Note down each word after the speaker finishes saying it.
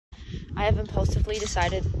I have impulsively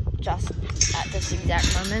decided just at this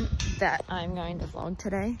exact moment that I'm going to vlog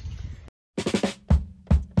today.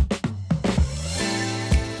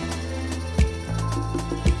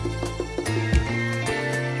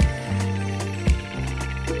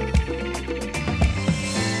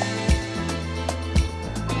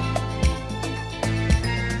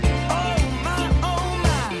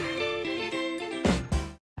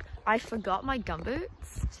 I forgot my gumboots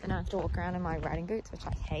and I have to walk around in my riding boots, which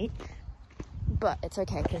I hate, but it's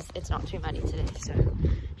okay because it's not too muddy today, so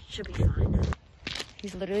it should be fine.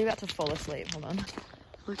 He's literally about to fall asleep. Hold on.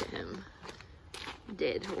 Look at him.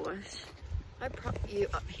 Dead horse. I prop you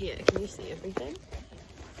up here. Can you see everything?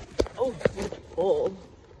 Oh, you fall.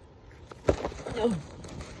 No.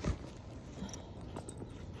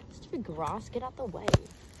 Stupid grass, get out the way.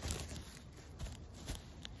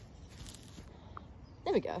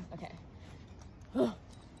 There we go. Okay.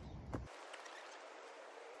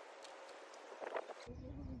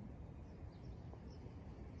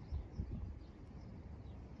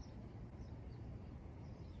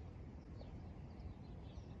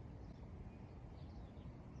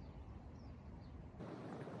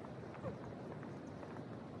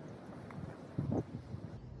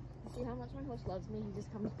 See how much my horse loves me? He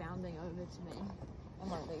just comes bounding over to me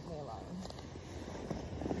and won't leave me alone.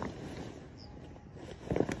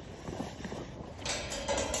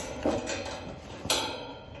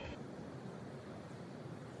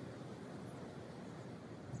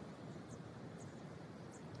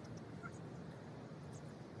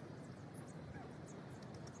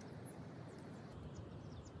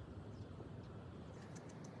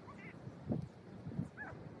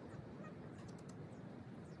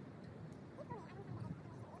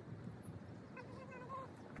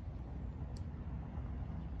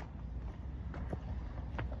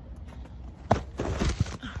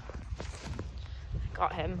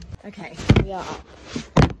 Got him. Okay, we are up.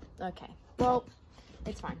 Okay, well,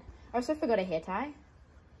 it's fine. I also forgot a hair tie.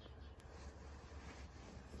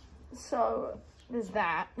 So, there's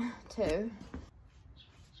that, too.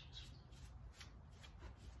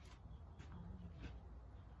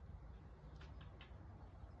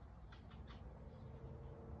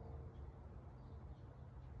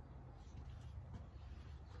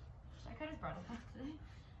 Should I cut his bridle pack today?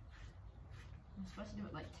 I'm supposed to do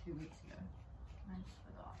it like 2 weeks ago. I just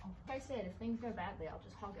forgot. Like I said, if things go badly, I'll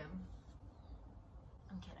just hog him.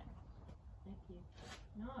 I'm kidding. Thank you.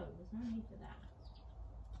 No, there's no need for that.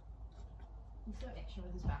 He's so extra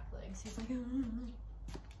with his back legs. He's like,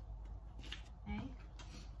 hey?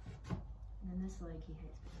 And then this leg he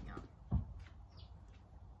hates picking up.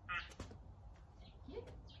 Thank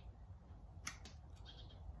you.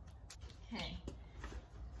 Okay.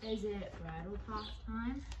 Is it bridle path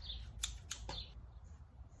time?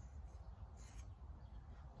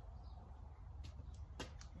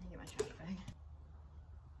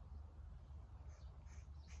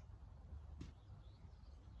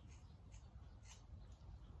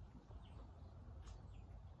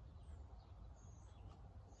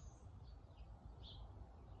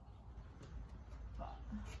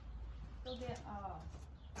 Go get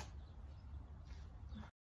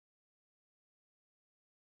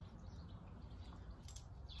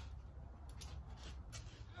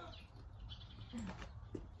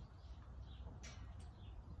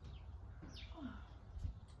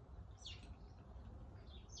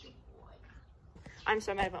I'm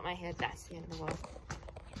so mad about my hair. That's the end of the world.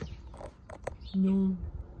 No.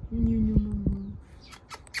 No.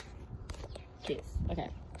 Cheers. Okay.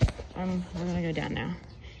 I'm gonna go down now.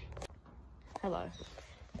 Hello.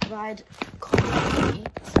 Ride coffee.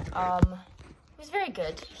 It was very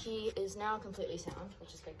good. He is now completely sound,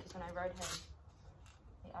 which is good because when I rode him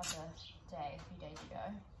the other day, a few days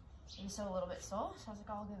ago, he was still a little bit sore, so I was like,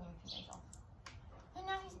 I'll give him a few days off. But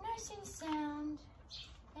now he's nice and sound.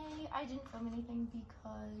 Hey, I didn't film anything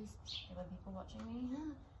because there were people watching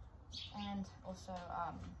me, and also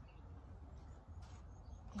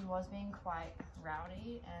he was being quite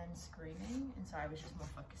rowdy and screaming, and so I was just more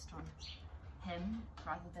focused on him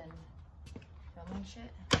rather than filming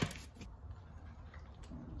shit.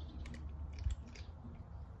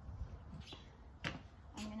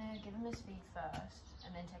 I'm gonna give him his feed first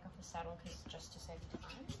and then take off the saddle because just to save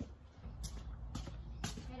time.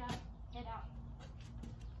 Head out, head out.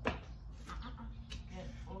 Good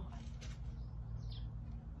boy.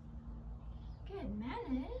 Good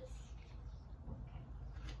manners.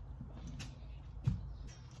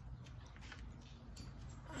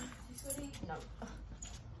 No.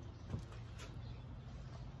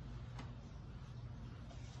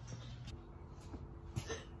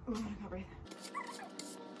 Oh, I can't breathe.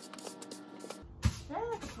 They're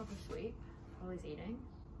like a proper sweet. asleep while he's eating?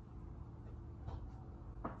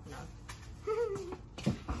 No.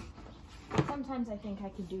 Sometimes I think I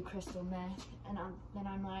could do crystal meth, and then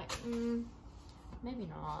I'm like, maybe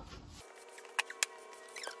not.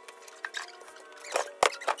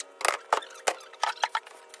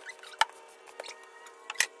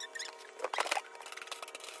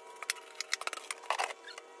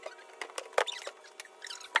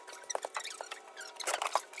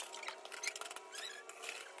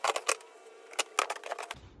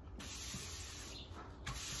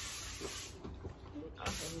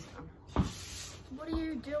 Okay, he's gone. What are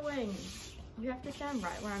you doing? You have to stand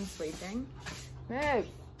right where I'm sleeping. Move! Right.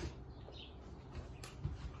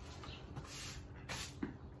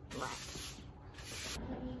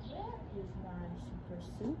 Where is my super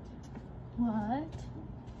suit? What?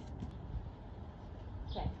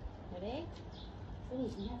 Okay, ready? Ready,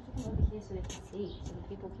 you have to come over here so they can see, so the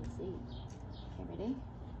people can see. Okay, ready?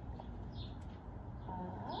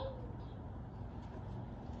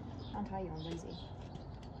 Untie you, I'm lazy.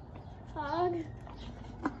 Hug. And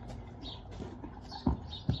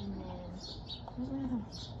then,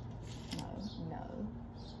 no.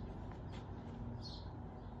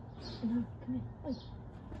 No, come here. Oh,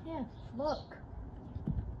 yeah, look.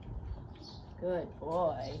 Good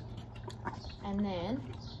boy. And then,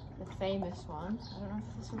 the famous one. I don't know if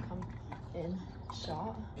this will come in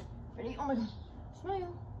shot. Ready? Oh my god.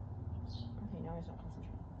 Smile. Okay, now he's not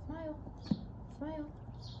concentrating. Smile. Smile.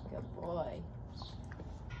 Good boy.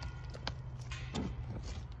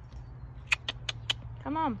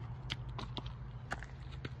 Come on.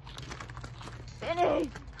 Benny!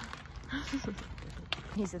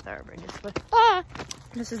 He's a thoroughbred.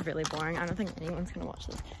 This is really boring. I don't think anyone's gonna watch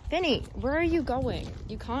this. Benny, where are you going?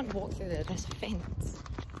 You can't walk through there. There's a fence.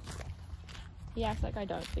 He acts like I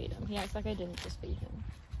don't feed him. He acts like I didn't just feed him.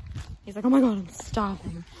 He's like, oh my god, I'm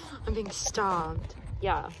starving. I'm being starved.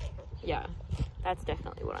 Yeah. That's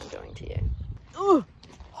definitely what I'm doing to you. Ugh!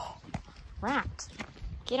 Rat.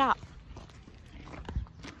 Get up.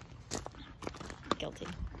 Guilty.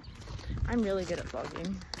 I'm really good at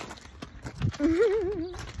vlogging.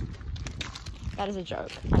 That is a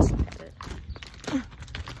joke. I suck at it.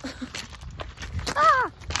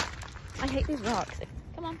 Ah! I hate these rocks.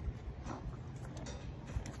 Come on.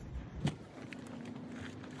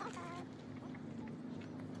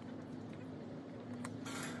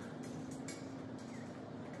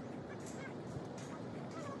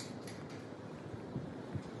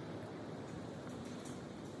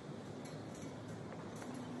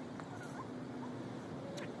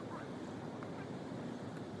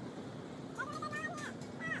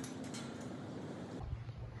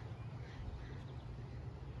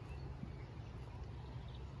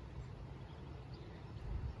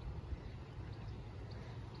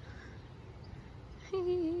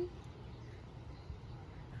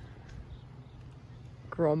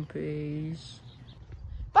 Grumpies.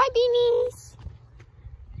 Bye, beanies.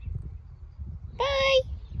 Bye.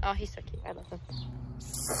 Oh, he's so cute. I love him.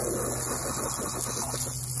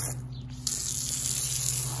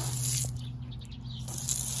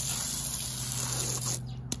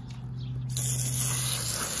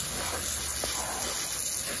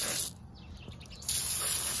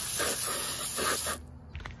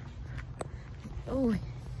 Oh,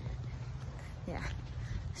 yeah.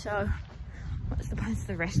 So, what's the plan for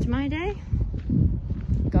the rest of my day?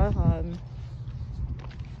 Go home,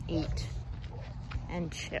 eat,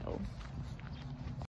 and chill.